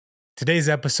Today's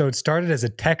episode started as a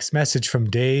text message from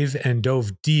Dave and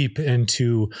dove deep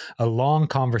into a long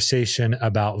conversation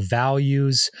about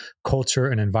values, culture,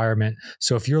 and environment.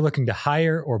 So if you're looking to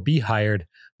hire or be hired,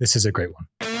 this is a great one.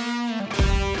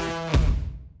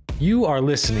 You are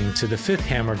listening to the Fifth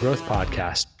Hammer Growth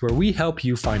Podcast, where we help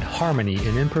you find harmony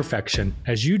in imperfection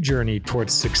as you journey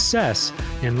towards success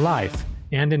in life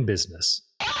and in business.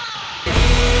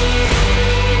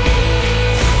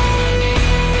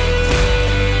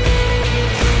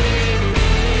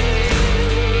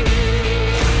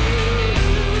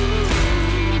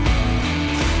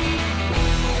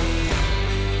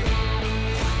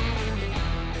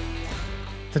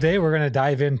 Today, we're going to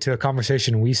dive into a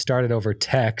conversation we started over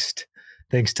text,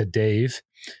 thanks to Dave,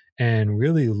 and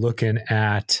really looking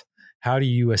at how do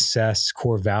you assess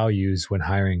core values when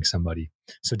hiring somebody.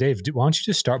 So Dave, why don't you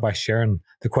just start by sharing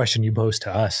the question you posed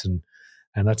to us and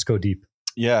let's go deep.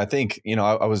 Yeah, I think,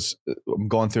 I'm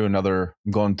going through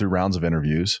rounds of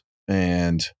interviews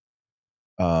and,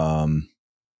 and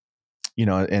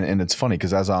it's funny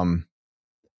because as I'm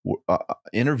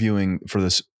interviewing for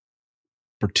this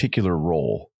particular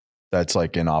role that's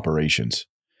like in operations,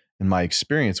 and my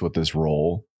experience with this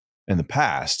role in the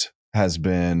past has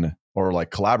been, or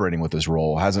like collaborating with this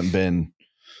role hasn't been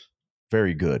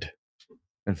very good.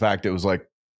 In fact, it was like,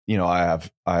 I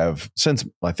have since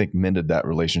I think mended that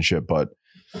relationship,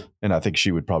 and I think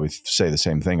she would probably say the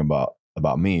same thing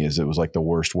about me, is it was like the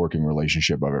worst working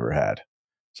relationship I've ever had.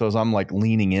 So as I'm like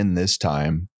leaning in this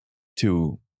time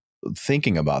to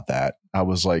thinking about that, I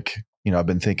was like, I've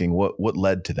been thinking what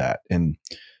led to that, and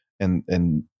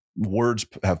words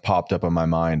have popped up in my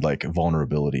mind like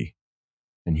vulnerability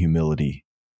and humility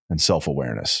and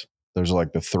self-awareness. There's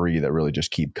like the three that really just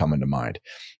keep coming to mind,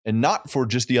 and not for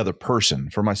just the other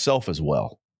person, for myself as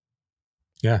well.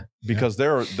 Yeah, because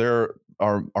there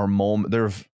are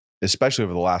moments, especially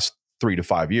over the last 3 to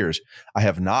 5 years, I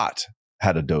have not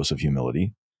had a dose of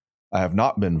humility. I have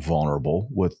not been vulnerable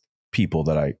with people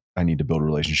that I need to build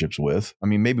relationships with. I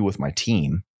mean, maybe with my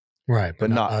team, right, but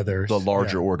not others. The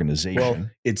larger organization. Well,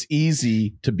 it's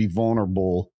easy to be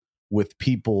vulnerable with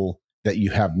people that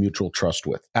you have mutual trust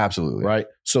with. Absolutely. Right.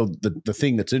 So the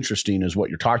thing that's interesting is what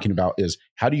you're talking about is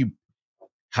how do you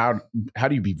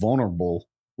be vulnerable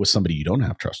with somebody you don't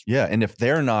have trust with? Yeah. And if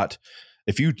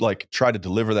you like try to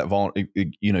deliver that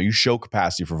you show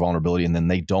capacity for vulnerability and then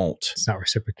they don't, it's not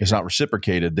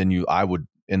reciprocated. Then I would,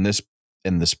 in this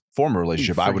former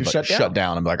relationship, I would like shut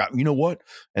down and be like, you know what?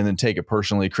 And then take it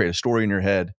personally, create a story in your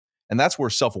head. And that's where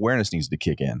self-awareness needs to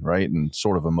kick in, right? And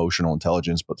sort of emotional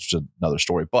intelligence, but there's another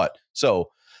story. But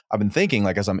so I've been thinking,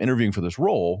 like, as I'm interviewing for this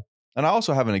role, and I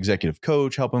also have an executive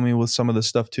coach helping me with some of this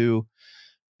stuff too.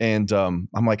 And I'm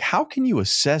like, how can you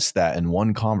assess that in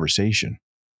one conversation?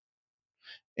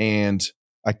 And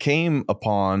I came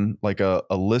upon like a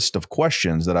list of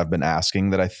questions that I've been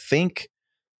asking that I think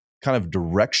kind of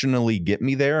directionally get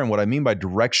me there. And what I mean by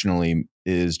directionally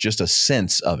is just a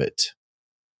sense of it.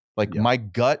 Like my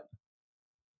gut,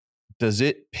 does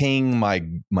it ping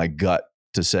my gut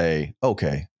to say,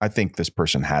 okay, I think this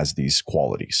person has these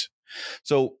qualities.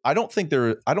 So I don't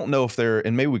know if they're,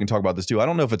 and maybe we can talk about this too. I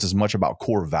don't know if it's as much about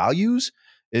core values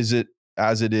as it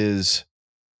is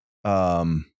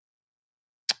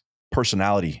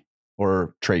personality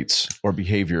or traits or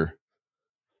behavior.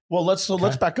 Well, let's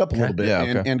back up a little bit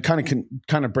and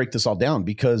kind of break this all down,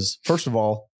 because first of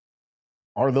all,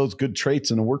 are those good traits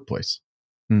in a workplace?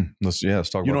 Let's talk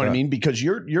about that. You know what I mean? Because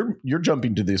you're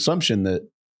jumping to the assumption that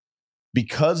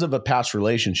because of a past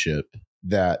relationship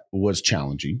that was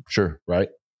challenging. Sure. Right.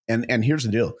 And here's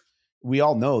the deal. We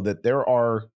all know that there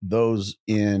are those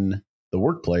in the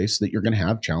workplace that you're going to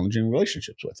have challenging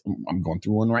relationships with. I'm going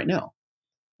through one right now.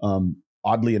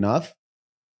 Oddly enough,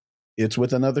 it's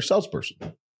with another salesperson,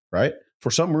 right?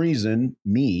 For some reason,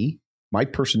 my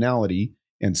personality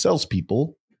and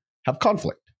salespeople have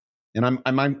conflict. And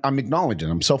I'm acknowledging,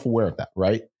 I'm self-aware of that,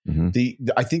 right? Mm-hmm.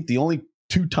 I think the only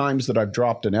 2 times that I've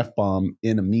dropped an F-bomb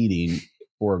in a meeting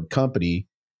or a company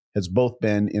has both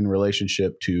been in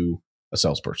relationship to a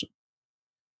salesperson,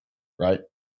 right?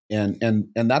 And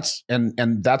that's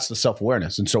the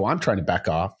self-awareness. And so I'm trying to back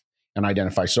off and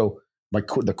identify. So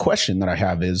the question that I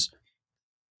have is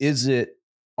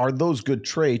are those good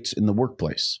traits in the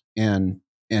workplace? And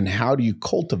how do you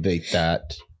cultivate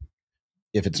that?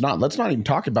 If it's not, let's not even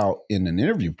talk about in an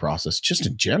interview process, just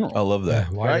in general. I love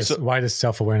that. Yeah, why does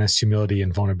self-awareness, humility,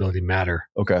 and vulnerability matter?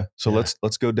 Okay. So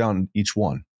let's go down each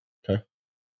one. Okay.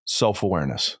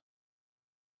 Self-awareness.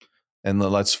 And then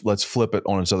let's flip it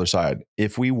on its other side.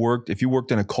 If you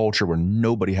worked in a culture where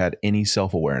nobody had any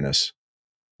self-awareness,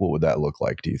 what would that look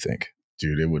like, do you think?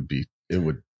 Dude, it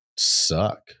would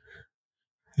suck.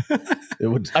 It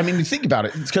would. I mean, you think about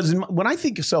it, because when I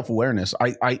think of self-awareness,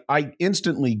 I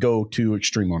instantly go to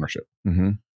extreme ownership.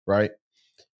 Mm-hmm. Right?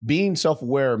 Being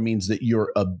self-aware means that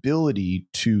your ability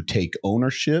to take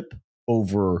ownership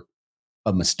over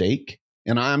a mistake,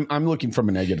 and I'm looking from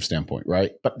a negative standpoint,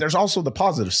 right? But there's also the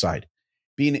positive side,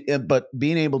 being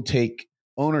able to take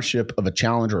ownership of a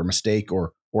challenge or a mistake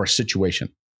or a situation,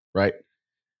 right?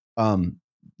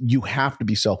 You have to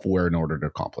be self-aware in order to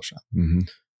accomplish that. Mm-hmm.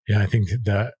 Yeah, I think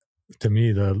that to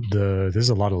me, there's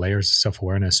a lot of layers of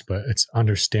self-awareness, but it's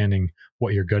understanding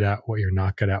what you're good at, what you're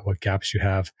not good at, what gaps you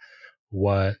have,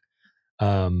 what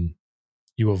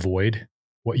you avoid,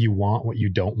 what you want, what you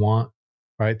don't want.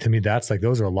 Right. To me, that's like,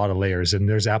 those are a lot of layers, and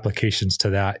there's applications to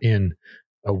that in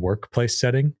a workplace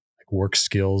setting, like work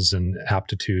skills and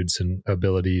aptitudes and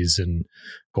abilities and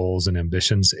goals and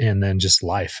ambitions, and then just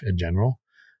life in general.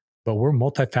 But we're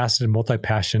multifaceted,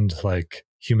 multi-passioned, like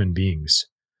human beings.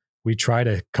 We try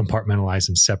to compartmentalize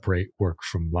and separate work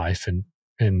from life.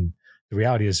 And the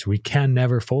reality is we can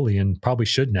never fully, and probably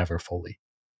should never fully.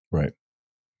 Right.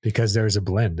 Because there's a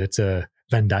blend. It's a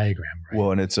Venn diagram, right?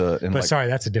 Well, and it's but like, sorry,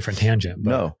 that's a different tangent.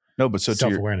 But no, but so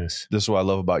self-awareness. This is what I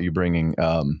love about you bringing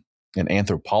an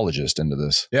anthropologist into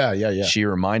this. Yeah. She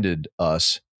reminded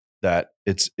us that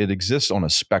it exists on a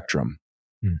spectrum.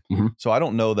 Mm-hmm. So I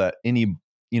don't know that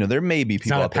there may be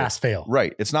people out there. It's not a pass-fail.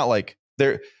 Right. It's not like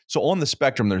so on the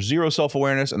spectrum, there's zero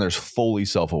self-awareness and there's fully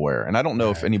self-aware. And I don't know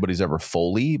if anybody's ever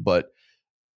fully, but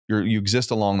you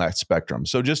exist along that spectrum.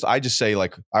 So I just say,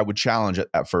 like, I would challenge it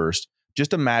at first.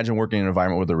 Just imagine working in an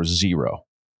environment where there was zero.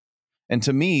 And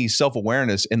to me,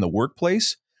 self-awareness in the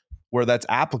workplace, where that's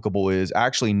applicable, is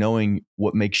actually knowing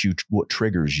what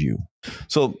triggers you.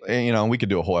 So, we could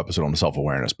do a whole episode on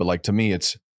self-awareness, but like, to me,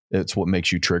 it's what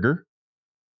makes you trigger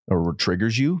or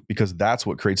triggers you, because that's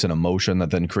what creates an emotion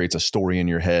that then creates a story in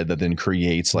your head that then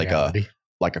creates like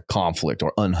a conflict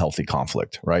or unhealthy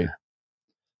conflict. Right.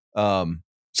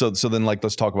 So then, like,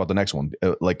 let's talk about the next one.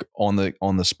 Like on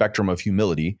the spectrum of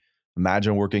humility,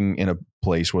 imagine working in a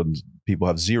place where people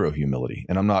have zero humility.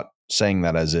 And I'm not saying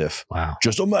that as if,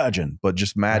 just imagine, but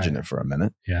just imagine it for a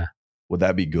minute. Yeah. Would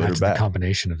that be good or bad? The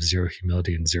combination of zero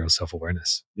humility and zero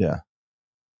self-awareness. Yeah.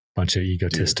 Bunch of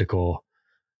egotistical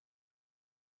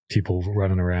people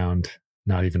running around,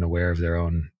 not even aware of their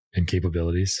own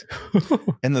incapabilities.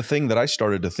 And the thing that I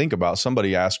started to think about,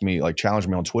 somebody asked me, like, challenged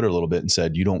me on Twitter a little bit and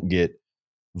said, you don't get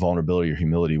vulnerability or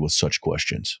humility with such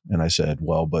questions. And I said,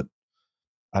 well, but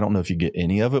I don't know if you get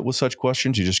any of it with such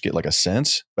questions. You just get like a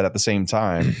sense. But at the same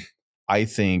time, I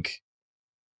think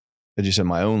that just in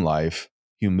my own life,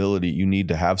 humility, you need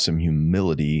to have some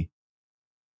humility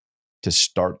to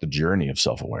start the journey of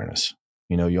self-awareness.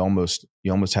 You almost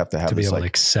have to have to be able to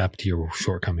accept your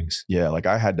shortcomings. Yeah. Like,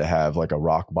 I had to have like a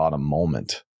rock bottom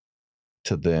moment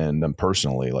to then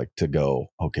personally, like, to go,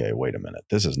 okay, wait a minute,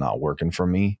 this is not working for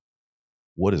me.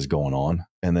 What is going on?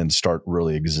 And then start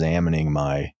really examining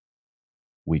my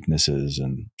weaknesses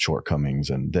and shortcomings,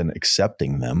 and then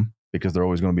accepting them, because they're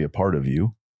always going to be a part of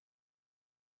you.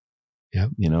 Yeah.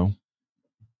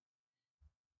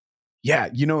 Yeah.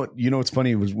 What's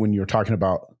funny was when you were talking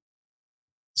about,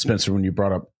 Spencer, when you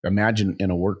brought up, imagine in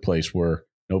a workplace where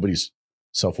nobody's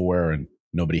self-aware and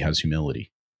nobody has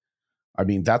humility. I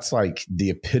mean, that's like the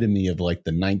epitome of like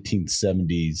the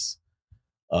 1970s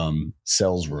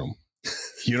sales room.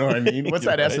 You know what I mean? What's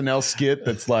that right? SNL skit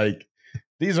that's like,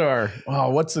 these are,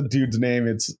 what's the dude's name?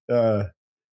 It's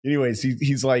anyways,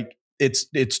 he's like,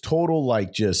 it's total,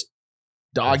 like, just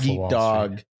dog eat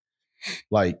dog.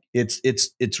 Like,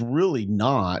 it's really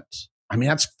not. I mean,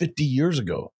 that's 50 years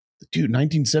ago. Dude,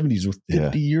 1970s was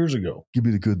 50 years ago. Give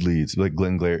me the good leads, like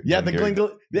Glenn Glare. Yeah,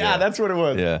 that's what it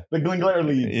was. Yeah, the Glenn Glare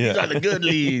leads. Yeah. These are the good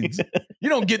leads. You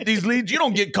don't get these leads. You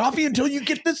don't get coffee until you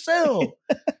get the sale.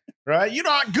 Right? You're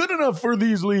not good enough for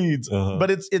these leads. Uh-huh. But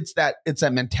it's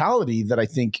that mentality that I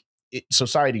think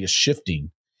society is shifting.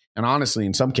 And honestly,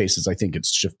 in some cases, I think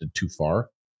it's shifted too far,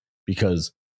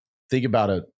 because think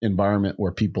about an environment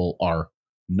where people are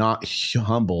not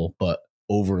humble but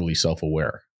overly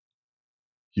self-aware.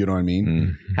 You know what I mean?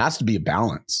 Mm-hmm. Has to be a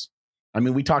balance. I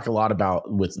mean, we talk a lot about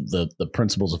with the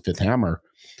principles of Fifth Hammer,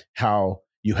 how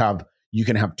you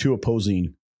can have two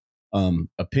opposing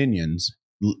opinions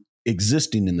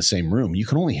existing in the same room. You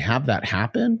can only have that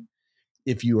happen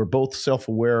if you are both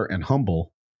self-aware and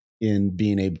humble in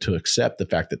being able to accept the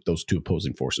fact that those two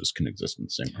opposing forces can exist in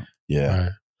the same room. Yeah.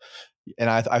 Right. And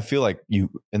I feel like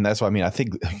and that's what I mean. I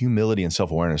think humility and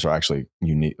self-awareness are actually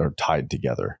unique or tied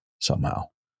together somehow.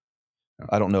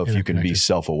 I don't know if you can be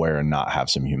self-aware and not have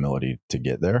some humility to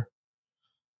get there.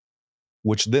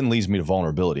 which then leads me to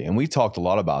vulnerability. And we talked a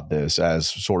lot about this as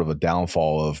sort of a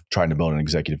downfall of trying to build an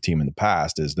executive team in the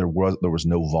past, is there was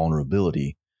no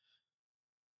vulnerability.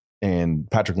 And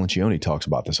Patrick Lencioni talks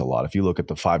about this a lot. If you look at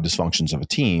the 5 dysfunctions of a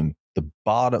team, the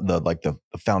bottom, the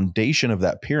foundation of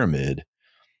that pyramid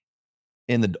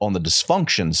on the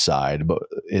dysfunction side, but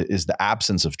is the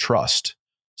absence of trust.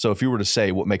 So if you were to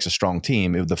say what makes a strong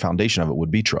team, the foundation of it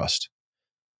would be trust.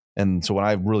 And so when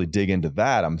I really dig into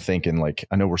that, I'm thinking like,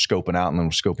 I know we're scoping out and then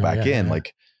we'll scope back in.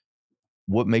 Like,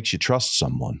 what makes you trust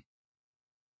someone?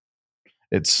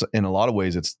 It's in a lot of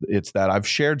ways, it's that I've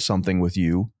shared something with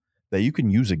you that you can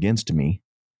use against me,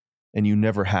 and you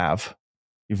never have.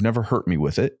 You've never hurt me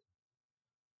with it.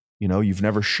 You've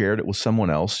never shared it with someone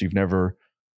else. You've never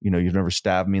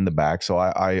stabbed me in the back. So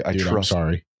I Dude, trust. I'm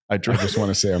sorry. I just want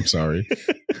to say I'm sorry.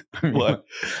 What?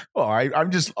 Well,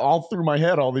 I'm just all through my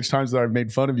head all these times that I've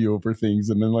made fun of you over things,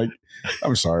 and then like,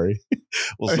 I'm sorry.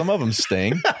 Well, some of them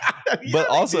sting, but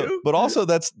also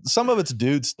that's some of it's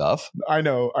dude stuff. I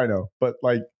know, but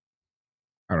like,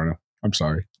 I don't know. I'm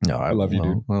sorry. No, I love you,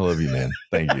 dude. I love you, man.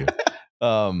 Thank you.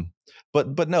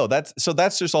 But no, that's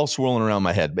just all swirling around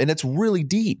my head, and it's really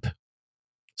deep.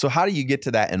 So how do you get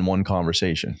to that in one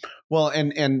conversation? Well,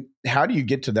 and how do you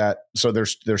get to that? So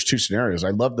there's 2 scenarios. I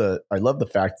love the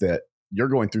fact that you're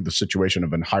going through the situation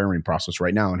of a hiring process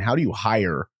right now. And how do you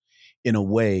hire in a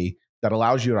way that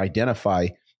allows you to identify,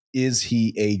 is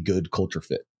he a good culture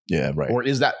fit? Yeah, right. Or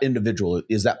is that individual,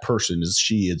 is that person,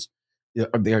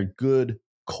 are they a good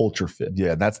culture fit?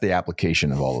 Yeah, that's the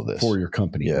application of all of this for your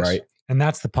company, yes. Right? And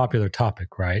that's the popular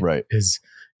topic, right? Right. Is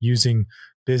using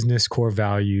business core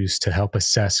values to help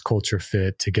assess culture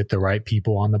fit, to get the right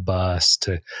people on the bus,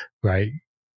 to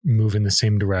move in the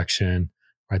same direction,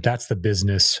 right? That's the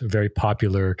business, very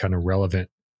popular, kind of relevant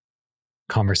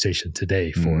conversation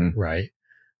today for it, right?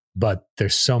 But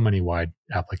there's so many wide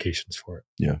applications for it.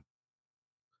 Yeah.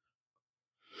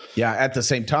 Yeah. At the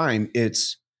same time,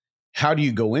 it's how do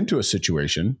you go into a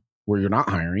situation where you're not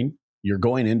hiring? You're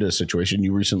going into a situation,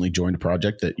 you recently joined a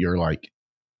project that you're like,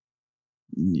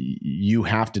 you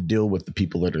have to deal with the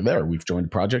people that are there. We've joined a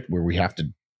project where we have to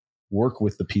work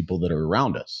with the people that are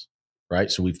around us, right?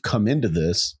 So we've come into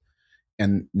this,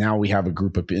 and now we have a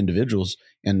group of individuals,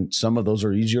 and some of those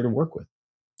are easier to work with.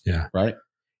 Yeah. Right.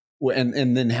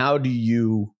 And then how do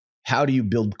you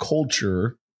build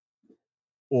culture?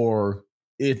 Or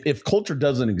if culture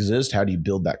doesn't exist, how do you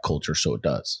build that culture so it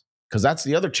does? Because that's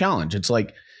the other challenge. It's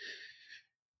like,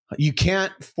 you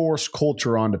can't force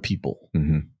culture onto people.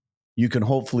 Mm-hmm. You can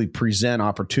hopefully present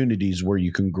opportunities where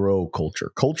you can grow culture.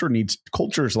 Culture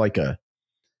is like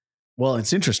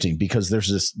it's interesting because there's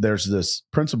this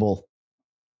principle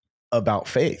about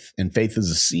faith, and faith is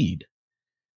a seed,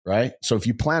 right? So if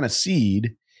you plant a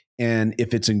seed, and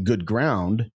if it's in good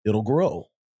ground, it'll grow.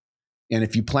 And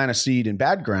if you plant a seed in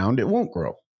bad ground, it won't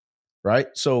grow, right?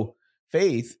 So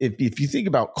faith, if you think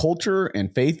about culture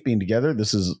and faith being together,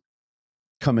 this is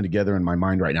coming together in my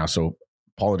mind right now. So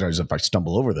apologize if I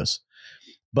stumble over this.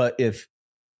 But if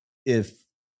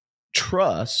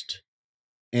trust,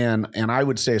 and I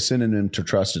would say a synonym to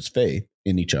trust is faith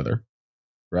in each other,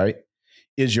 right,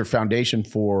 is your foundation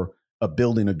for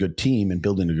building a good team and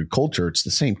building a good culture, it's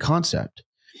the same concept.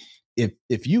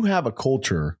 If you have a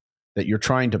culture that you're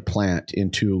trying to plant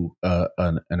into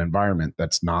an environment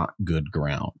that's not good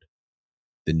ground,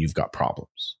 then you've got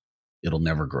problems. It'll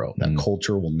never grow. That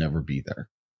culture will never be there,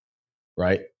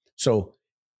 right? So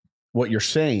what you're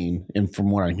saying, and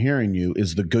from what I'm hearing you,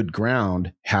 is the good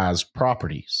ground has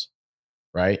properties,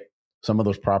 right? Some of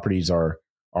those properties are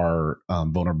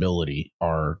vulnerability,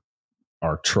 are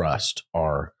trust,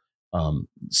 are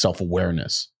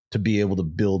self-awareness, to be able to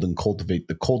build and cultivate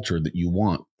the culture that you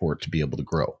want for it to be able to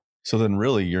grow. So then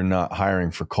really you're not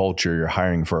hiring for culture, you're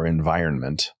hiring for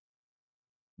environment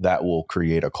that will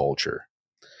create a culture.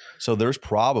 So there's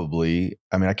probably,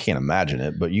 I mean, I can't imagine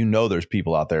it, but there's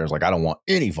people out there who's like, I don't want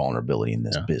any vulnerability in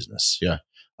this business. Yeah.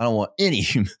 I don't want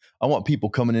I want people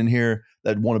coming in here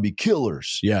that want to be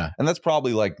killers. Yeah. And that's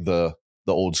probably like the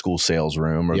old school sales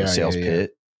room or the sales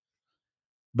pit.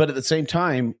 But at the same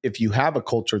time, if you have a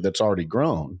culture that's already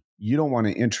grown, you don't want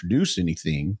to introduce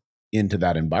anything into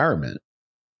that environment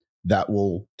that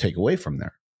will take away from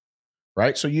there.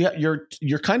 Right. So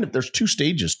you're kind of, there's 2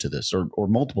 stages to this, or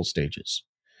multiple stages.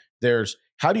 There's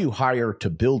how do you hire to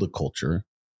build a culture,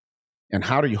 and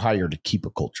how do you hire to keep a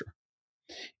culture?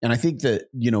 And I think that,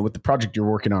 with the project you're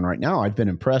working on right now, I've been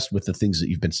impressed with the things that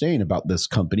you've been saying about this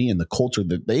company and the culture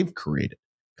that they've created,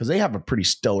 because they have a pretty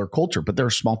stellar culture, but they're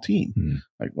a small team.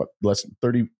 Like what, less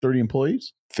than 30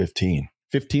 employees? 15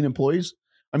 employees.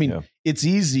 I mean, It's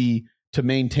easy to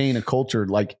maintain a culture.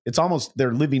 Like it's almost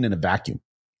they're living in a vacuum.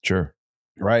 Sure.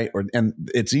 Right. And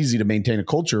it's easy to maintain a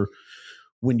culture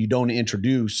when you don't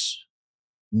introduce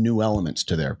new elements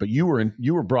to there. But you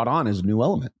were brought on as a new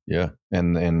element. Yeah.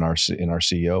 And our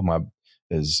CEO,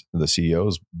 the CEO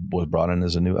was brought in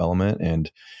as a new element,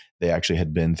 and they actually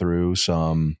had been through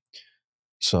some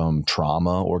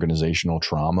trauma, organizational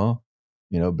trauma,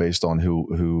 based on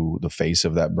who the face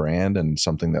of that brand and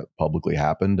something that publicly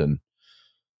happened. And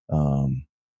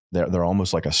they're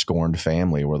almost like a scorned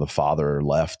family where the father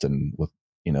left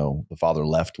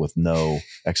with no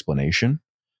explanation.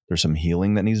 There's some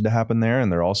healing that needs to happen there.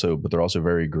 And they're also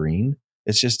very green.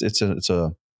 It's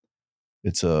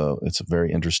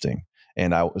very interesting.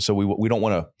 And so we don't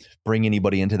want to bring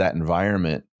anybody into that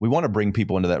environment. We want to bring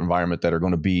people into that environment that are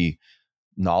going to be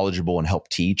knowledgeable and help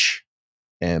teach,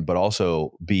 but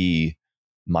also be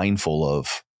mindful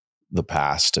of the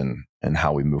past and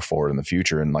how we move forward in the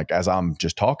future. And like, as I'm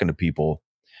just talking to people,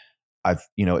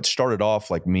 it started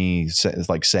off like me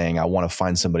saying, I want to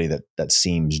find somebody that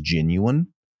seems genuine,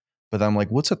 but I'm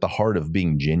like, what's at the heart of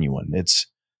being genuine? It's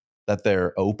that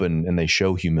they're open and they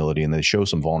show humility and they show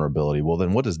some vulnerability. Well,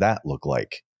 then what does that look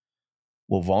like?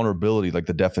 Well, vulnerability, like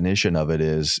the definition of it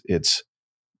is, it's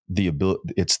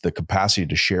the capacity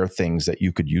to share things that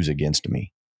you could use against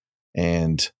me.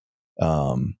 And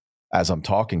as I'm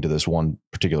talking to this one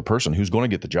particular person who's going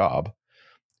to get the job,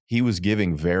 he was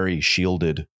giving very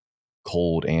shielded,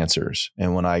 cold answers.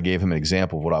 And when I gave him an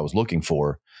example of what I was looking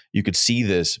for, you could see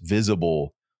this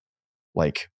visible,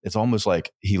 like, it's almost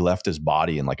like he left his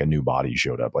body and like a new body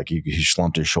showed up. Like he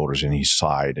slumped his shoulders and he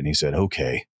sighed and he said,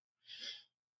 okay,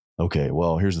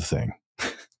 well, here's the thing.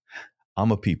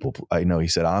 I'm a people. I know. He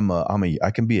said,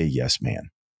 I can be a yes man.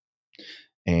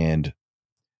 And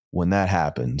when that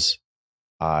happens,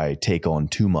 I take on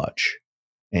too much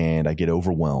and I get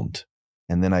overwhelmed,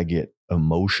 and then I get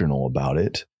emotional about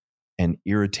it and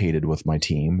irritated with my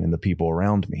team and the people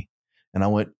around me. And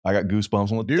I got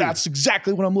goosebumps. I'm like, dude, that's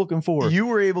exactly what I'm looking for. You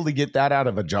were able to get that out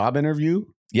of a job interview?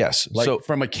 Yes. Like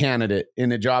from a candidate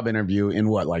in a job interview in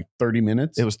what, like 30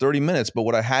 minutes? It was 30 minutes. But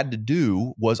what I had to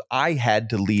do was I had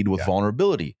to lead with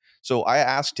vulnerability. So I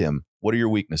asked him, what are your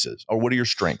weaknesses? Or what are your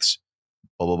strengths?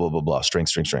 Blah, blah, blah, blah, blah.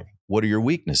 Strength. What are your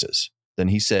weaknesses? Then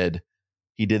he said,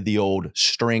 he did the old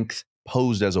strength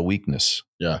posed as a weakness.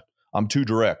 Yeah. I'm too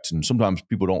direct. And sometimes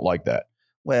people don't like that.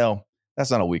 Well, that's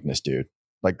not a weakness, dude.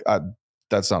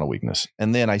 That's not a weakness.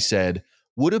 And then I said,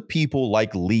 what do people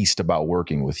like least about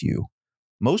working with you?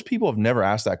 Most people have never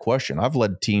asked that question. I've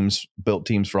led teams, built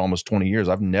teams for almost 20 years.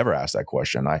 I've never asked that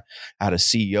question. I had a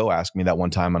CEO ask me that one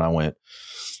time and I went,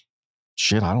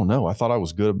 shit, I don't know. I thought I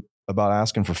was good about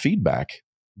asking for feedback,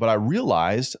 but I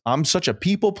realized I'm such a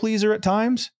people pleaser at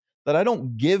times that I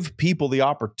don't give people the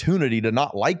opportunity to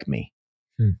not like me.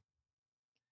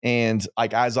 And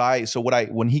like,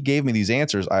 when he gave me these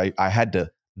answers, I had to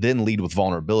then lead with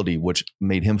vulnerability, which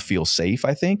made him feel safe,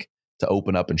 I think, to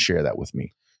open up and share that with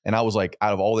me. And I was like,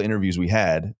 out of all the interviews we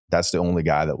had, that's the only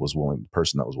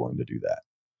person that was willing to do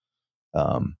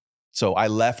that. So I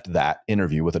left that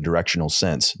interview with a directional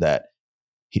sense that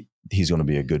he's going to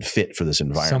be a good fit for this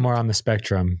environment. Somewhere on the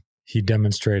spectrum, he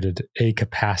demonstrated a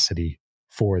capacity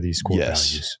for these core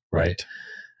values, right?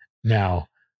 Now,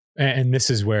 and this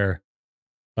is where,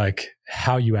 like,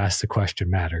 how you ask the question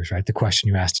matters, right? The question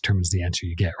you ask determines the answer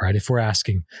you get, right? If we're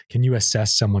asking, can you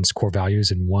assess someone's core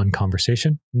values in one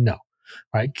conversation? No,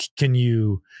 right? Can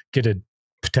you get a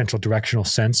potential directional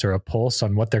sense or a pulse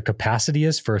on what their capacity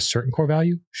is for a certain core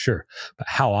value? Sure. But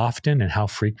how often and how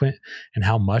frequent and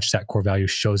how much that core value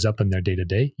shows up in their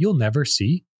day-to-day, you'll never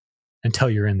see until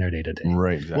you're in their day-to-day.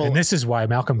 Right. Exactly. And this is why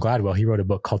Malcolm Gladwell, he wrote a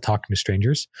book called Talking to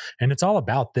Strangers. And it's all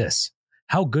about this.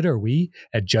 How good are we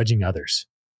at judging others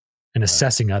and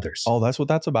assessing others? Oh, that's what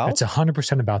that's about? It's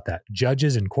 100% about that.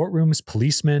 Judges in courtrooms,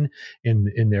 policemen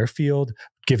in their field,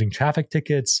 giving traffic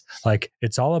tickets. Like,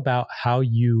 it's all about how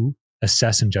you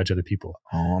assess and judge other people.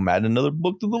 Oh, I'm adding another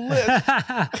book to the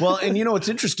list. Well, and you know what's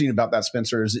interesting about that,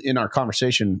 Spencer, is in our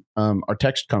conversation, our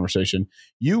text conversation,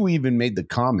 you even made the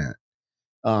comment.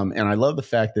 And I love the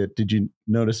fact that, did you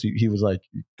notice he was like,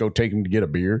 go take him to get a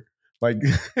beer? Like,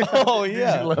 oh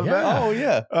yeah. Did you love that? Oh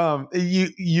yeah.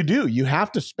 You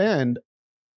have to spend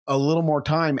a little more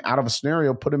time out of a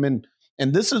scenario, put him in.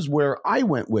 And this is where I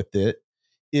went with it,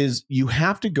 is you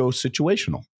have to go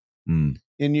situational. In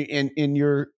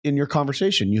your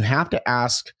conversation. You have to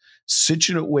ask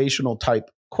situational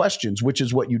type questions, which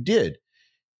is what you did.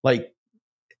 Like,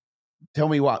 tell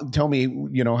me,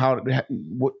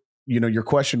 your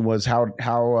question was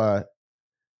how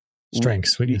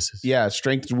strengths, weaknesses. Yeah.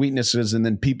 Strengths, weaknesses, and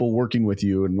then people working with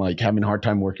you and like having a hard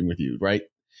time working with you. Right.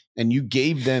 And you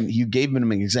gave them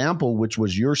an example, which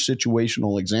was your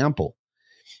situational example.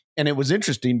 And it was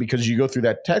interesting because you go through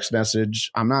that text message.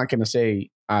 I'm not going to say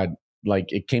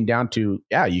like it came down to,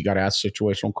 you got to ask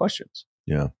situational questions.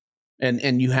 Yeah.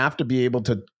 And you have to be able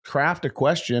to craft a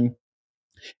question.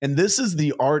 And this is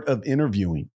the art of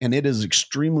interviewing. And it is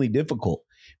extremely difficult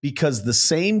because the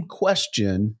same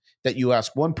question that you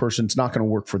ask one person is not going to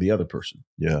work for the other person.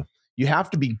 Yeah. You have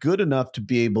to be good enough to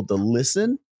be able to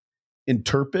listen,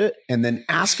 interpret, and then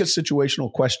ask a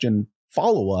situational question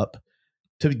follow-up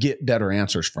to get better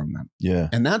answers from them. Yeah.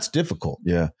 And that's difficult.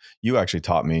 Yeah. You actually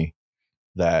taught me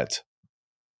that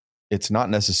it's not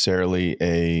necessarily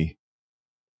a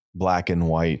black and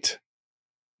white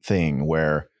thing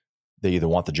where they either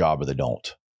want the job or they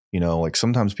don't. Like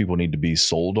sometimes people need to be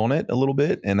sold on it a little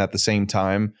bit. And at the same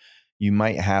time, you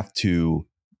might have to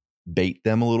bait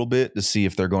them a little bit to see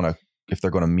if they're going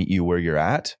to meet you where you're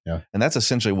at. Yeah. And that's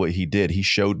essentially what he did. He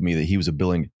showed me that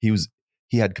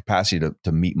he had capacity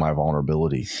to meet my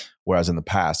vulnerability. Whereas in the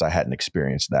past, I hadn't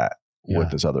experienced that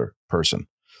with this other person.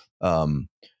 And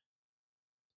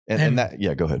that,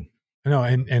 go ahead. No,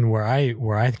 and where I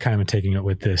kind of am taking it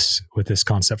with this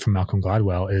concept from Malcolm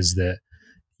Gladwell is that,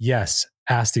 yes,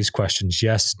 ask these questions.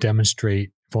 Yes, demonstrate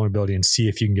vulnerability and see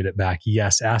if you can get it back.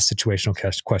 Yes, ask situational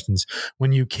questions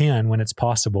when you can, when it's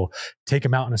possible. Take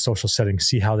them out in a social setting,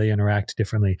 see how they interact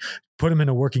differently. Put them in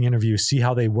a working interview, see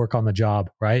how they work on the job,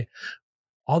 right?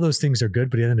 All those things are good,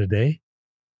 but at the end of the day,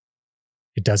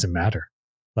 it doesn't matter.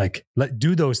 Like,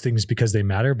 do those things because they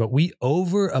matter, but we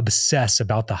over obsess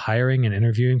about the hiring and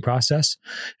interviewing process.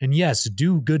 And yes,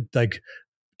 do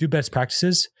best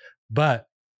practices, but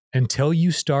until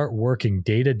you start working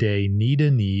day to day, knee to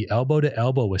knee, elbow to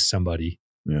elbow with somebody,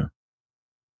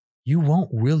 you won't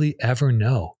really ever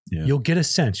know. Yeah. You'll get a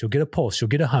sense, you'll get a pulse, you'll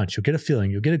get a hunch, you'll get a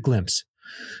feeling, you'll get a glimpse,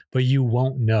 but you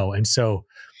won't know. And so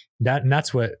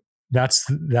that's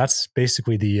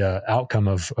basically the outcome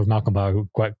of Malcolm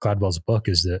Gladwell's book,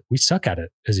 is that we suck at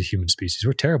it as a human species.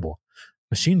 We're terrible.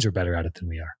 Machines are better at it than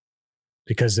we are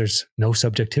because there's no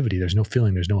subjectivity, there's no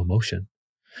feeling, there's no emotion.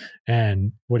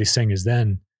 And what he's saying is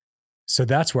so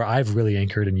that's where I've really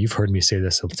anchored, and you've heard me say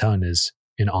this a ton, is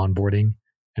in onboarding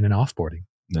and in offboarding.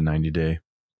 The 90-day.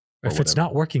 If it's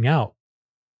not working out,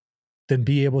 then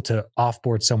be able to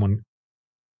offboard someone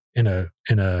in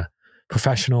a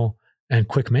professional and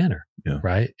quick manner,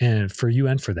 right? And for you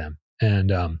and for them.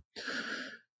 And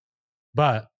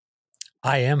but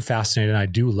I am fascinated, and I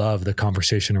do love the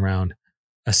conversation around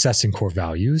assessing core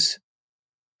values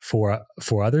for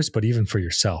others, but even for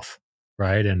yourself,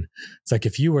 right? And it's like,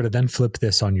 if you were to then flip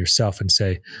this on yourself and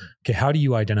say, okay, how do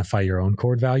you identify your own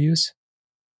core values?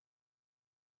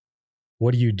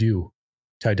 What do you do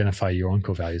to identify your own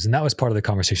core values? And that was part of the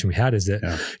conversation we had, is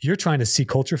that you're trying to see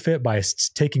culture fit by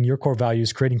taking your core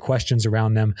values, creating questions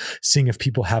around them, seeing if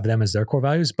people have them as their core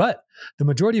values. But the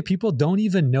majority of people don't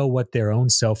even know what their own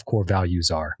self core values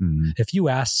are. Mm-hmm. If you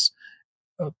ask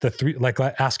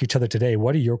ask each other today,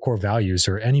 what are your core values,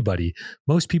 or anybody,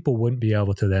 most people wouldn't be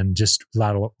able to then just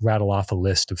rattle off a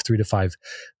list of 3 to 5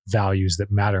 values that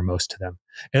matter most to them.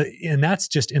 And that's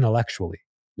just intellectually.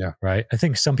 Yeah. Right. I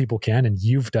think some people can, and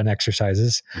you've done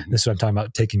exercises. Mm-hmm. This is what I'm talking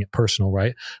about, taking it personal,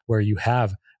 right? Where you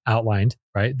have outlined,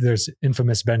 right? There's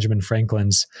infamous Benjamin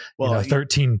Franklin's,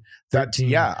 13.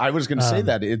 I was going to say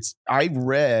that I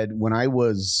read when I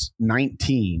was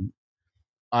 19,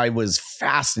 I was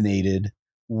fascinated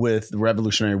with the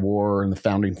Revolutionary War and the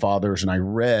Founding Fathers. And I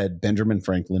read Benjamin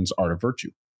Franklin's Art of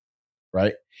Virtue.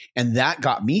 Right. And that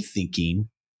got me thinking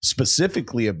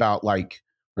specifically about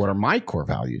what are my core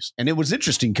values? And it was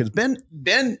interesting because Ben,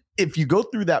 if you go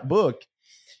through that book,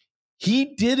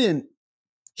 he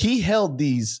held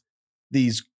these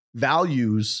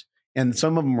values, and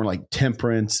some of them were like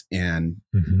temperance and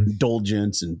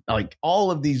indulgence and like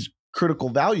all of these critical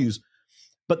values.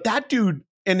 But that dude,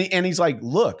 and he's like,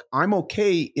 look, I'm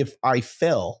okay if I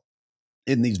fell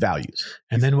in these values.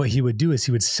 And then what he would do is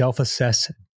he would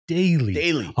self-assess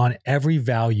daily on every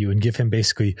value and give him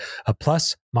basically a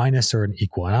plus, minus, or an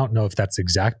equal. And I don't know if that's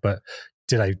exact, but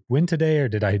did I win today or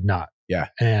did I not? Yeah.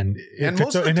 And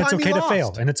it's okay to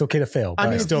fail. And it's okay to fail, but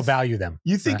I still value them.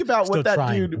 You think about what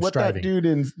that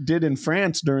dude did in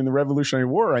France during the Revolutionary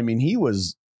War. I mean, he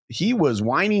was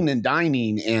whining and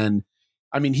dining, and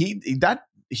I mean,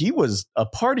 he was a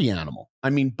party animal. I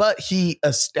mean, but he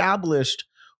established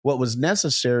what was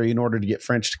necessary in order to get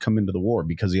French to come into the war,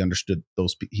 because he understood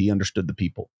the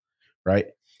people, right?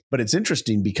 But it's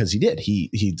interesting because he did.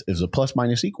 He was a plus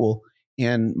minus equal,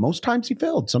 and most times he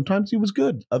failed. Sometimes he was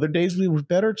good. Other days he was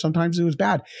better. Sometimes he was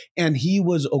bad. And he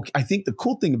was okay. I think the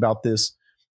cool thing about this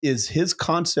is his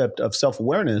concept of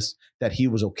self-awareness that he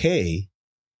was okay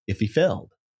if he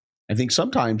failed. I think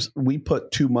sometimes we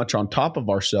put too much on top of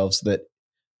ourselves that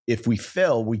if we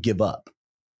fail, we give up.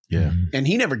 Yeah. And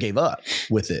he never gave up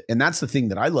with it. And that's the thing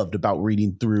that I loved about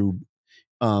reading through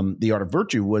The Art of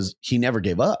Virtue was he never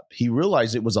gave up. He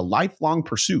realized it was a lifelong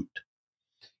pursuit.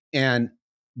 And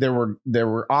there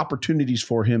were opportunities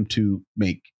for him to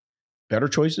make better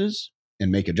choices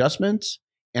and make adjustments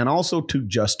and also to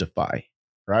justify,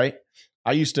 right?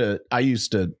 I used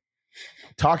to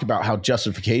talk about how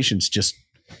justification's just,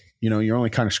 you're only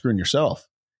kind of screwing yourself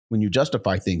when you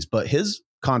justify things. But his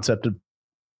concept of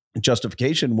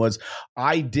justification was,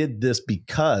 I did this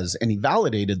because, and he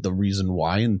validated the reason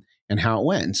why and how it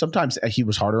went. And sometimes he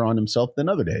was harder on himself than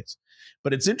other days.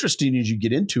 But it's interesting as you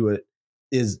get into it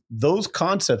is those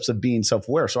concepts of being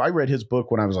self-aware. So I read his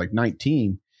book when I was like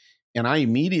 19 and I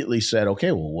immediately said,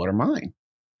 okay, well, what are mine?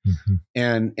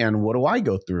 Mm-hmm. And what do I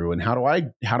go through? And how do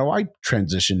I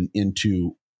transition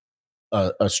into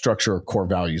a structure of core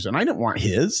values? And I didn't want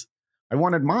his. I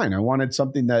wanted mine. I wanted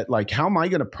something that like, how am I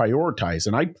going to prioritize?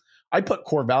 And I put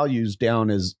core values down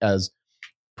as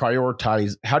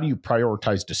prioritize. How do you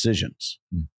prioritize decisions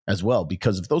as well?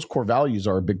 Because if those core values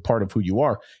are a big part of who you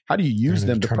are, how do you use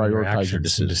them to prioritize your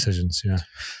decisions? Yeah.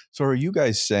 So are you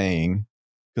guys saying,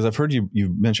 because I've heard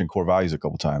you've mentioned core values a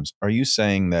couple of times, are you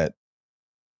saying that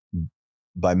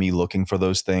by me looking for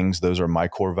those things, those are my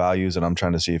core values and I'm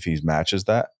trying to see if he matches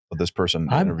that with this person?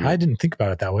 I didn't think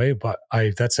about it that way, but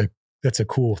that's a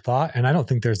cool thought. And I don't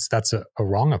think that's a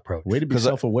wrong approach. Way to be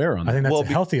self-aware on that. I think that's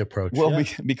a healthy approach. Well,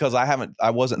 because I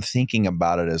wasn't thinking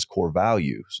about it as core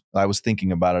values. I was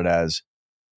thinking about it as,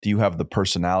 do you have the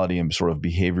personality and sort of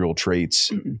behavioral traits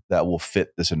that will fit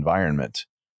this environment?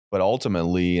 But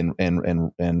ultimately, and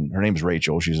her name's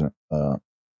Rachel. She's a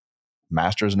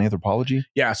master's in anthropology.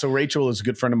 Yeah. So Rachel is a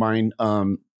good friend of mine.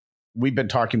 We've been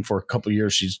talking for a couple of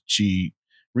years. She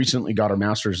recently got her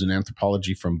master's in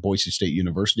anthropology from Boise State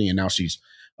University, and now she's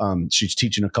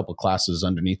teaching a couple of classes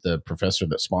underneath the professor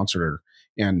that sponsored her.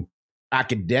 And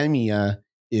academia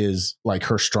is like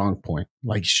her strong point.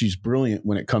 Like she's brilliant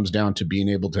when it comes down to being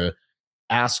able to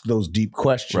ask those deep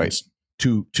questions, right,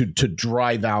 to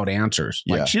drive out answers.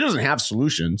 Like she doesn't have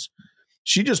solutions.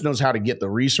 She just knows how to get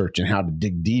the research and how to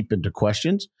dig deep into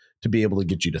questions to be able to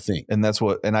get you to think. And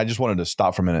and I just wanted to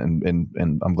stop for a minute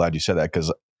and I'm glad you said that,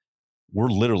 because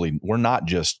we're not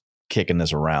just kicking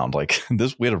this around like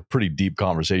this. We had a pretty deep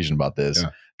conversation about this,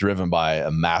 driven by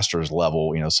a master's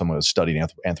level, someone who's studied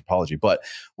anthropology. But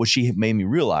what she made me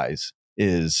realize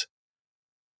is,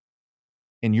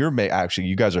 and you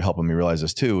guys are helping me realize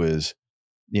this too, is,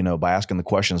 by asking the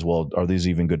questions, well, are these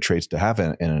even good traits to have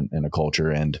in a culture?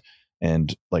 And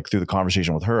like through the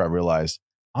conversation with her, I realized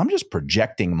I'm just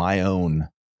projecting my own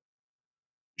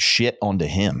shit onto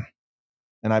him.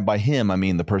 And by him, I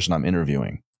mean the person I'm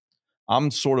interviewing. I'm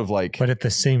sort of like... But at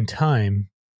the same time,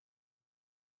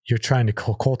 you're trying to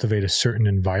cultivate a certain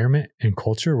environment and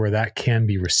culture where that can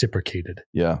be reciprocated.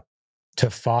 Yeah.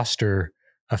 To foster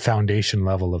a foundation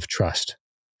level of trust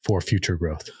for future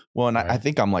growth. Well, and right? I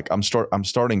think I'm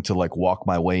starting to like walk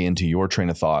my way into your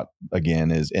train of thought again,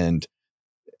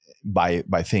 by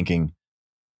thinking,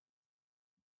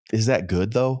 is that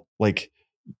good though? Like,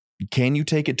 can you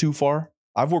take it too far?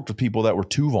 I've worked with people that were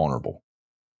too vulnerable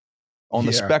on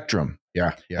the spectrum.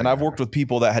 Yeah. And I've worked with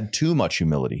people that had too much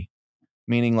humility,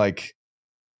 meaning like,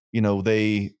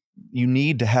 you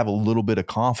need to have a little bit of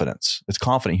confidence. It's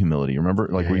confident humility. Remember,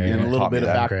 like and a little bit of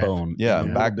backbone. Yeah.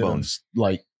 Backbone.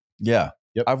 Yeah.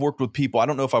 Yep. I've worked with people. I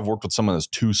don't know if I've worked with someone that's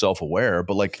too self-aware,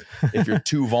 but like if you're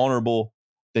too vulnerable,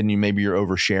 then maybe you're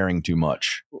oversharing too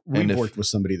much. We've worked with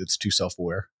somebody that's too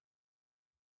self-aware.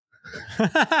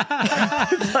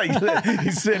 Like,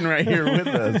 he's sitting right here with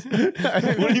us.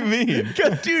 What do you mean?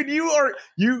 Dude,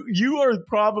 you are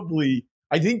probably,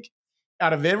 I think,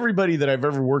 out of everybody that I've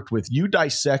ever worked with, you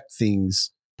dissect things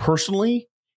personally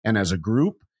and as a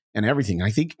group and everything.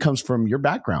 I think it comes from your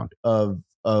background of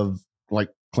like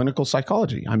clinical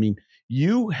psychology. I mean,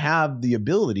 you have the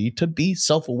ability to be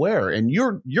self-aware, and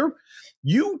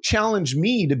you challenge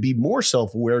me to be more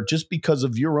self-aware just because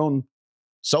of your own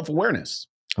self-awareness.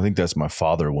 I think that's my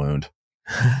father wound.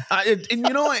 And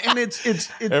it's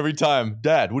every time,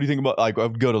 Dad, what do you think about, like, I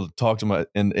would go to talk to my,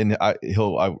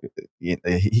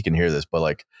 he can hear this, but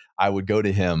like I would go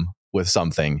to him with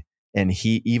something, and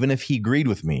even if he agreed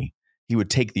with me, he would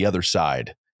take the other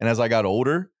side. And as I got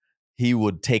older, he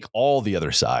would take all the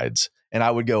other sides. And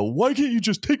I would go, why can't you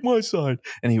just take my side?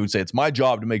 And he would say, it's my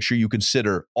job to make sure you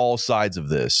consider all sides of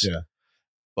this. Yeah.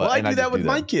 But I do that with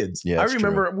my kids. Yeah, I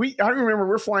remember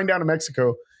we're flying down to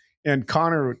Mexico, And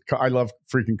Connor, I love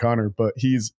freaking Connor, but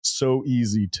he's so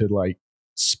easy to like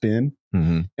spin.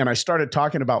 Mm-hmm. And I started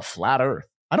talking about flat Earth.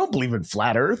 I don't believe in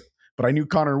flat Earth, but I knew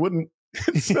Connor wouldn't.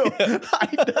 So I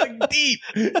dug deep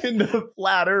into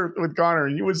flat Earth with Connor,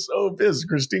 and he was so pissed.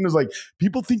 Christine was like,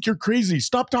 "People think you're crazy.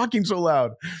 Stop talking so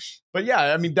loud." But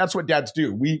yeah, I mean, that's what dads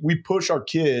do. We push our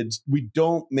kids. We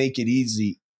don't make it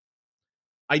easy.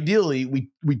 Ideally,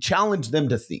 we challenge them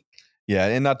to think. Yeah,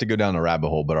 and not to go down a rabbit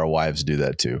hole, but our wives do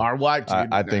that too. Our wives.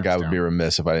 I think I would be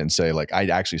remiss if I didn't say, like, I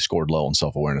actually scored low on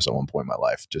self-awareness at one point in my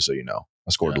life, just so you know.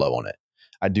 I scored low on it.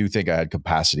 I do think I had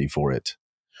capacity for it.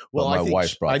 Well, I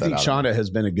think Shonda has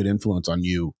been a good influence on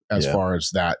you as far as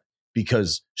that,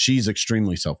 because she's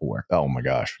extremely self-aware. Oh my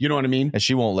gosh. You know what I mean? And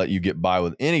she won't let you get by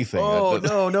with anything.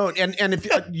 Oh, no. And if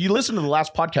you listen to the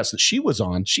last podcast that she was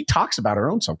on, she talks about her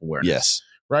own self-awareness. Yes.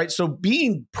 Right. So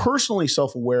being personally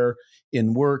self-aware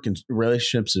in work and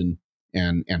relationships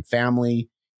and family.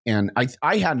 And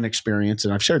I had an experience,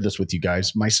 and I've shared this with you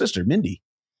guys. My sister, Mindy.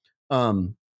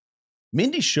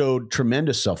 Mindy showed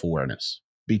tremendous self-awareness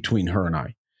between her and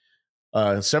I.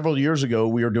 Several years ago,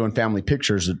 we were doing family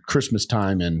pictures at Christmas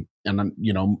time, and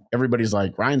you know, everybody's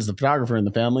like, Ryan's the photographer in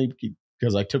the family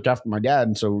because I took after my dad,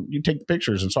 and so you take the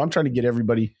pictures. And so I'm trying to get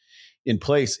everybody in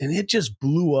place, and it just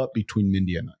blew up between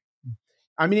Mindy and I.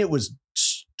 I mean, it was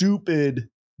stupid,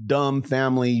 dumb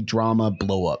family drama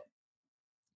blow up,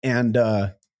 and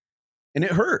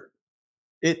it hurt.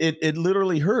 It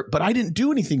literally hurt, but I didn't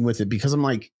do anything with it because I'm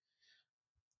like,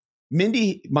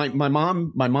 Mindy, my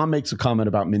mom makes a comment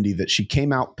about Mindy that she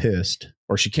came out pissed,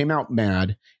 or she came out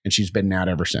mad, and she's been mad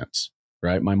ever since.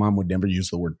 Right? My mom would never use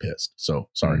the word pissed. So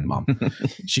sorry, Mom.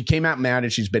 She came out mad,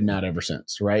 and she's been mad ever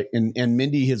since. Right? And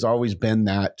Mindy has always been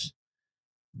that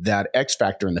X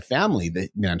factor in the family.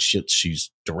 That, man,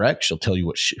 she's direct. She'll tell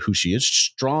you who she is.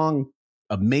 Strong,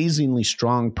 amazingly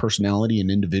strong personality and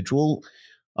individual.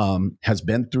 Has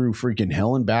been through freaking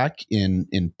hell and back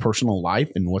in personal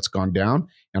life and what's gone down.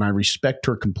 And I respect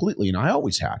her completely. And I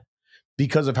always had,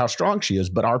 because of how strong she is,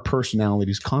 but our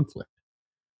personalities conflict,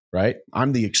 right?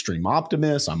 I'm the extreme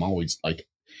optimist. I'm always like,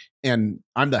 and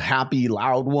I'm the happy,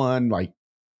 loud one. Like,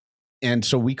 and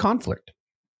so we conflict.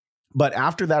 But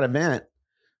after that event,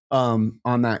 on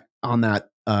that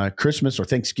Christmas or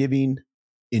Thanksgiving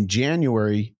in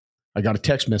January, I got a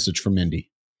text message from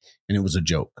Mindy, and it was a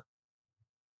joke.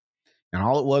 And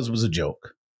all it was a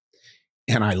joke.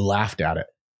 And I laughed at it.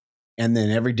 And then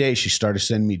every day she started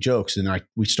sending me jokes, and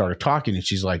we started talking, and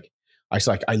she's like, I was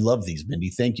like, I love these, Mindy.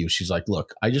 Thank you. She's like,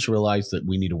 look, I just realized that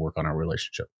we need to work on our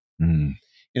relationship. And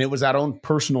it was that own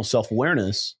personal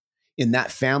self-awareness in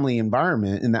that family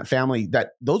environment, in that family,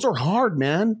 that those are hard,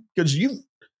 man, because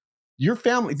your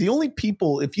family, the only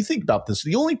people, if you think about this,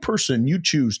 the only person you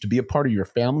choose to be a part of your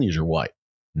family is your wife.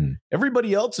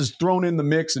 Everybody else is thrown in the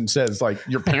mix and says, like,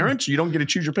 your parents, you don't get to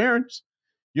choose your parents.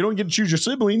 You don't get to choose your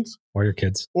siblings. Or your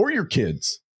kids.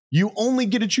 You only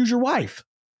get to choose your wife.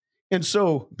 And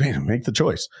so, man, make the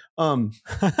choice. But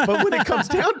when it comes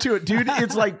down to it, dude,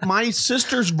 it's like my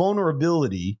sister's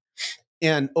vulnerability.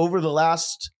 And over the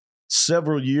last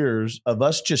several years of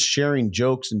us just sharing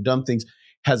jokes and dumb things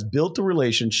has built a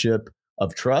relationship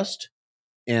of trust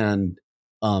and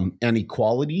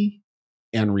equality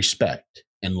and respect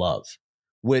and love,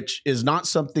 which is not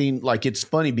something like, it's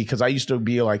funny because I used to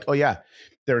be like, oh yeah,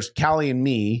 there's Callie and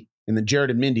me, and then Jared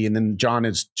and Mindy, and then John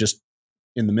is just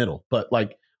in the middle. But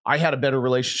like, I had a better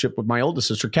relationship with my oldest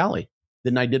sister, Callie,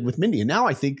 than I did with Mindy. And now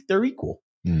I think they're equal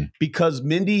because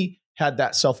Mindy had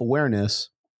that self-awareness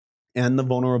and the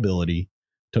vulnerability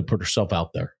to put herself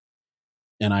out there.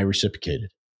 And I reciprocated.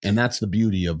 And that's the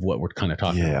beauty of what we're kind of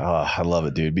talking about. Yeah, I love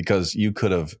it, dude, because you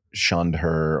could have shunned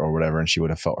her or whatever, and she would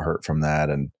have felt hurt from that.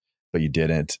 But you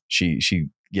didn't.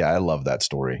 I love that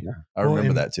story. Yeah. I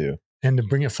remember that too. And to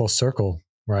bring it full circle,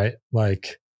 right?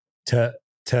 Like to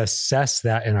assess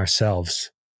that in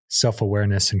ourselves,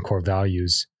 self-awareness and core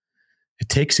values, it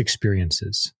takes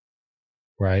experiences,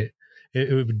 right?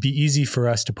 It would be easy for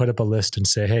us to put up a list and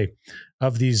say, hey,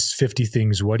 of these 50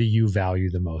 things, what do you value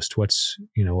the most? What's,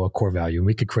 a core value? And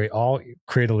we could create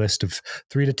a list of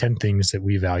 3 to 10 things that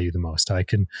we value the most. I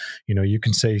can, you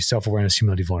can say self-awareness,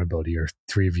 humility, vulnerability are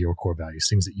 3 of your core values,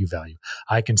 things that you value.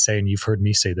 I can say, and you've heard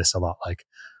me say this a lot, like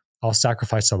I'll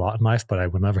sacrifice a lot in life, but I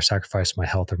will never sacrifice my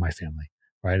health or my family.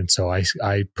 Right. And so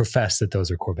I profess that those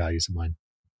are core values of mine.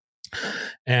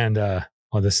 And,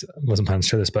 this wasn't planning to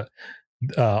share this, but,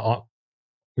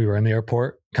 we were in the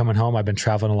airport coming home. I've been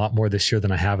traveling a lot more this year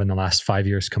than I have in the last 5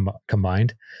 years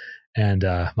combined. And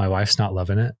my wife's not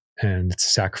loving it. And it's a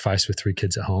sacrifice with 3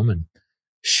 kids at home. And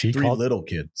she 3 little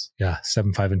kids. Yeah.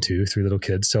 7, 5, and 2, 3 little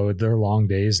kids. So they're long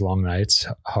days, long nights,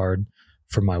 hard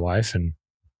from my wife, and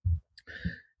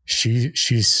she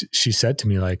said to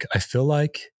me, like, I feel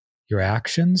like your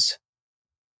actions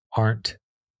aren't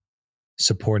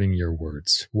supporting your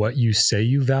words. What you say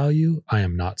you value, I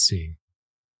am not seeing.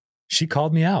 She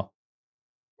called me out,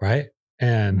 right?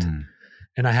 And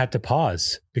I had to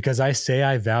pause, because I say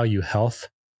I value health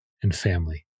and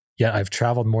family. Yet I've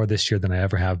traveled more this year than I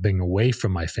ever have, being away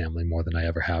from my family more than I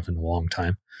ever have in a long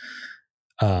time.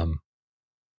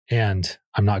 And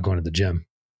I'm not going to the gym,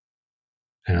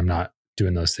 and I'm not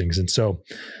doing those things. And so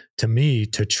to me,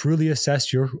 to truly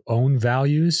assess your own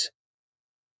values,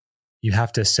 you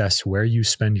have to assess where you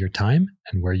spend your time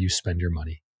and where you spend your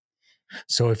money.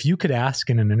 So if you could ask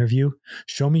in an interview,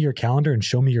 show me your calendar and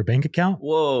show me your bank account.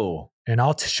 Whoa. And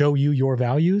I'll show you your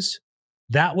values.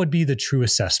 That would be the true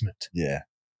assessment. Yeah.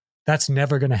 That's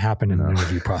never going to happen in an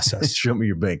interview process. Show me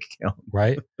your bank account.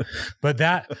 Right. But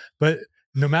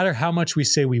no matter how much we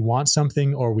say we want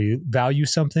something or we value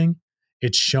something,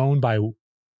 it's shown by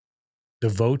the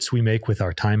votes we make with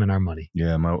our time and our money.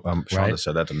 Yeah. Shonda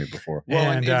said that to me before.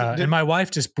 Well, and my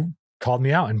wife just called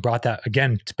me out and brought that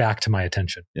again back to my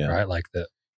attention. Yeah. Right. Like that.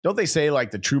 Don't they say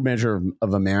like the true measure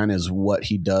of a man is what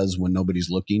he does when nobody's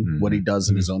looking, what he does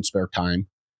in his own spare time?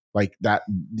 Like that,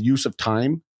 the use of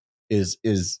time is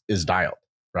dialed,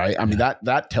 right? I mean,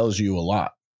 that tells you a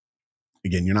lot.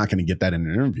 Again, you're not going to get that in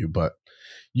an interview, but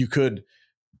you could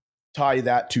tie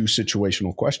that to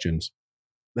situational questions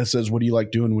that says, what do you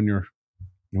like doing when you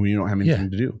don't have anything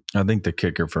to do? I think the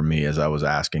kicker for me as I was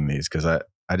asking these, because I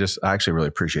actually really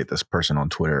appreciate this person on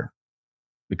Twitter,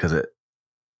 because it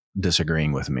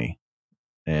disagreeing with me.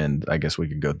 And I guess we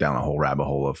could go down a whole rabbit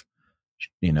hole of,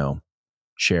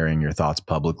 sharing your thoughts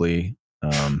publicly.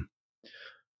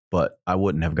 But I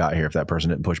wouldn't have got here if that person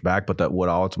didn't push back. But what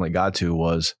I ultimately got to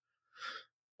was,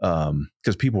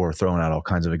 because people were throwing out all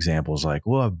kinds of examples like,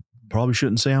 well, I probably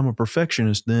shouldn't say I'm a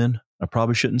perfectionist then. I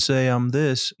probably shouldn't say I'm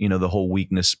this. The whole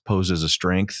weakness poses a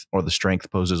strength, or the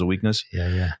strength poses a weakness.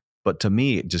 Yeah. But to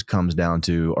me, it just comes down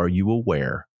to, are you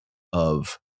aware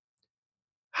of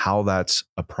how that's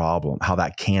a problem, how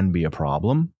that can be a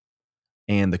problem,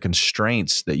 and the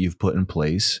constraints that you've put in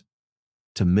place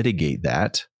to mitigate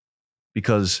that?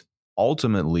 Because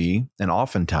ultimately, and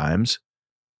oftentimes,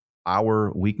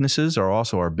 our weaknesses are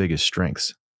also our biggest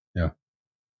strengths. Yeah.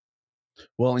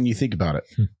 Well, and you think about it,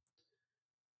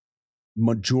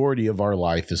 majority of our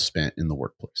life is spent in the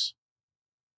workplace,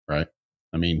 right?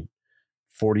 I mean,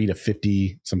 40 to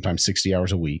 50, sometimes 60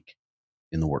 hours a week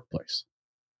in the workplace,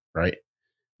 right?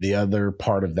 The other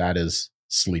part of that is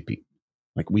sleeping.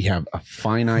 Like, we have a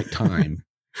finite time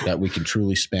that we can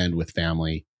truly spend with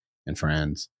family and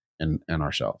friends and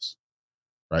ourselves,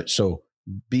 right? So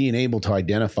being able to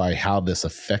identify how this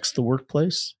affects the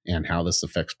workplace and how this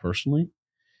affects personally,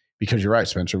 because you're right,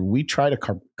 Spencer, we try to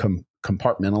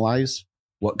compartmentalize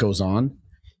what goes on.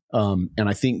 And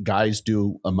I think guys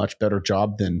do a much better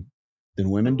job than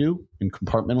women do in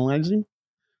compartmentalizing.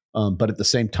 But at the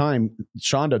same time,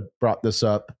 Shonda brought this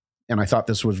up, and I thought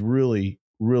this was really,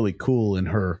 really cool in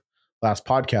her last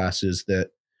podcast, is that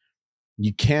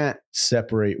you can't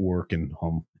separate work and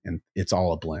home, and it's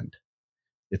all a blend.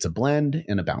 It's a blend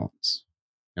and a balance.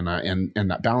 And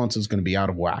that balance is going to be out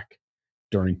of whack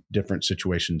during different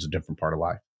situations, a different part of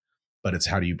life. But it's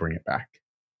how do you bring it back?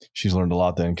 She's learned a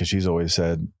lot then, because she's always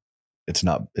said it's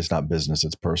not business,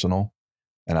 it's personal.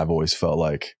 And I've always felt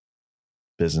like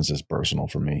business is personal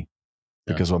for me,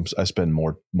 because I spend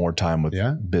more time with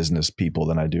business people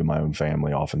than I do my own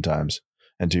family oftentimes.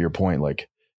 And to your point, like,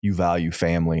 you value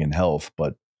family and health,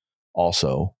 but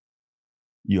also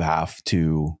you have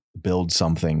to build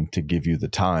something to give you the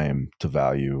time to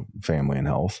value family and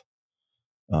health.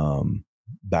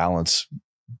 Balance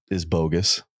is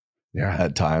bogus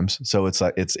at times. So it's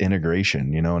like, it's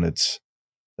integration, and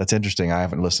that's interesting. I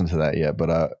haven't listened to that yet,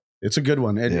 but it's a good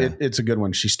one. It's a good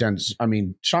one.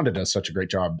 Shonda does such a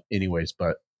great job anyways,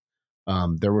 but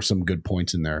there were some good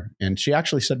points in there, and she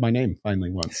actually said my name finally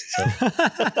once. So.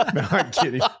 No, I'm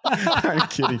kidding. I'm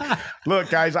kidding. Look,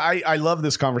 guys, I love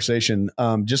this conversation.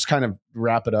 Just kind of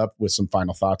wrap it up with some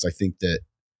final thoughts. I think that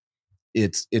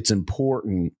it's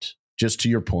important, just to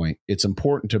your point, it's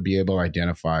important to be able to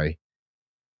identify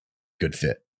good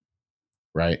fit,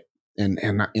 right? And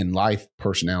in life,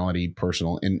 personality,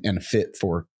 personal, and fit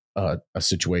for a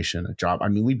situation, a job. I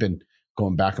mean, we've been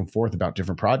going back and forth about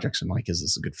different projects, and like, is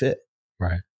this a good fit?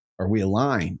 Right. Are we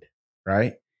aligned?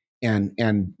 Right. And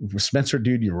Spencer,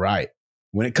 dude, you're right.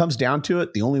 When it comes down to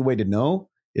it, the only way to know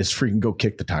is freaking go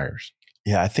kick the tires.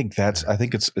 Yeah. I think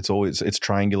it's always, it's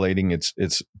triangulating.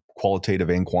 It's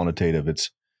qualitative and quantitative. It's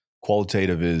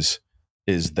qualitative is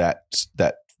that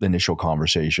initial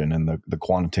conversation, and the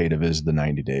quantitative is the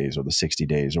 90 days or the 60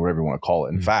 days or whatever you want to call it.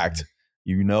 In fact,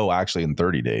 actually in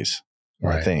 30 days,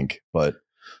 right. I think, but.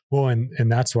 Well,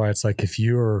 and that's why it's like, if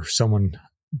you're someone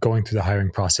going through the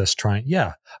hiring process,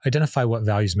 identify what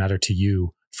values matter to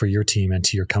you for your team and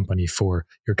to your company, for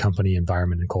your company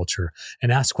environment and culture,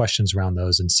 and ask questions around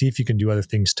those and see if you can do other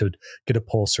things to get a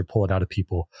pulse or pull it out of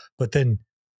people. But then,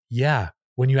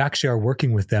 when you actually are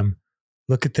working with them,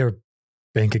 look at their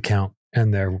bank account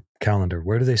and their calendar.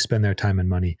 Where do they spend their time and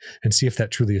money, and see if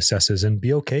that truly assesses, and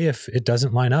be okay if it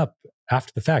doesn't line up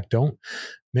after the fact. Don't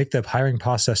make the hiring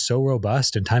process so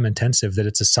robust and time intensive that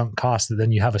it's a sunk cost that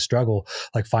then you have a struggle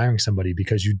like firing somebody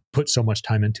because you put so much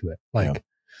time into it.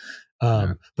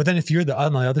 But then if you're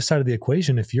on the other side of the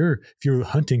equation, if you're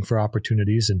hunting for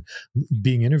opportunities and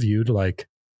being interviewed, like,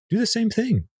 do the same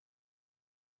thing.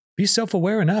 Be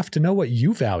self-aware enough to know what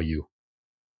you value.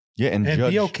 Yeah, and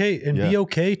judge. Be okay be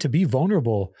okay to be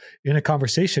vulnerable in a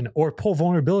conversation, or pull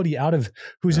vulnerability out of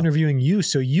who's interviewing you,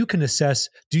 so you can assess,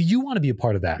 do you want to be a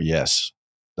part of that? Yes,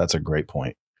 that's a great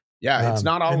point. Yeah, it's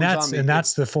not always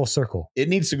that's the full circle. It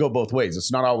needs to go both ways.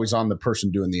 It's not always on the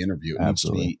person doing the interview. It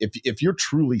Absolutely. needs to be, if you're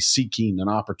truly seeking an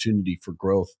opportunity for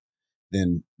growth,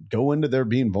 then go into there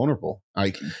being vulnerable.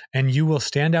 And you will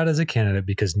stand out as a candidate,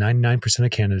 because 99%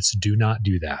 of candidates do not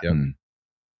do that. Yep.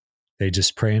 They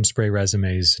just pray and spray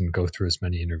resumes and go through as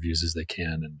many interviews as they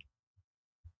can and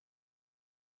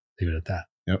leave it at that.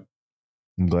 Yep.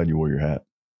 I'm glad you wore your hat.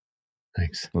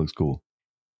 Thanks. It looks cool.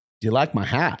 Do you like my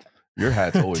hat? Your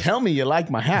hat's always. Tell me you like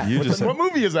my hat. What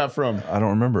movie is that from? I don't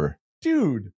remember.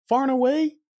 Dude, Far and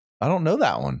Away? I don't know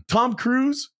that one. Tom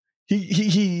Cruise?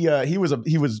 He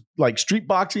was like street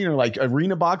boxing or like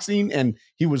arena boxing, and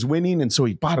he was winning, and so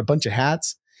he bought a bunch of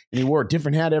hats, and he wore a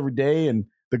different hat every day, and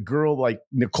the girl, like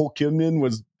Nicole Kidman,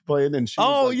 was playing, and she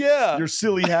was like, your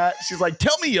silly hat. She's like,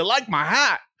 tell me you like my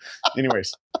hat.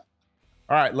 Anyways. All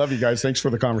right. Love you guys. Thanks for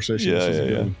the conversation.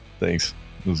 Yeah. Thanks.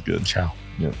 It was good. Ciao.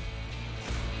 Yeah.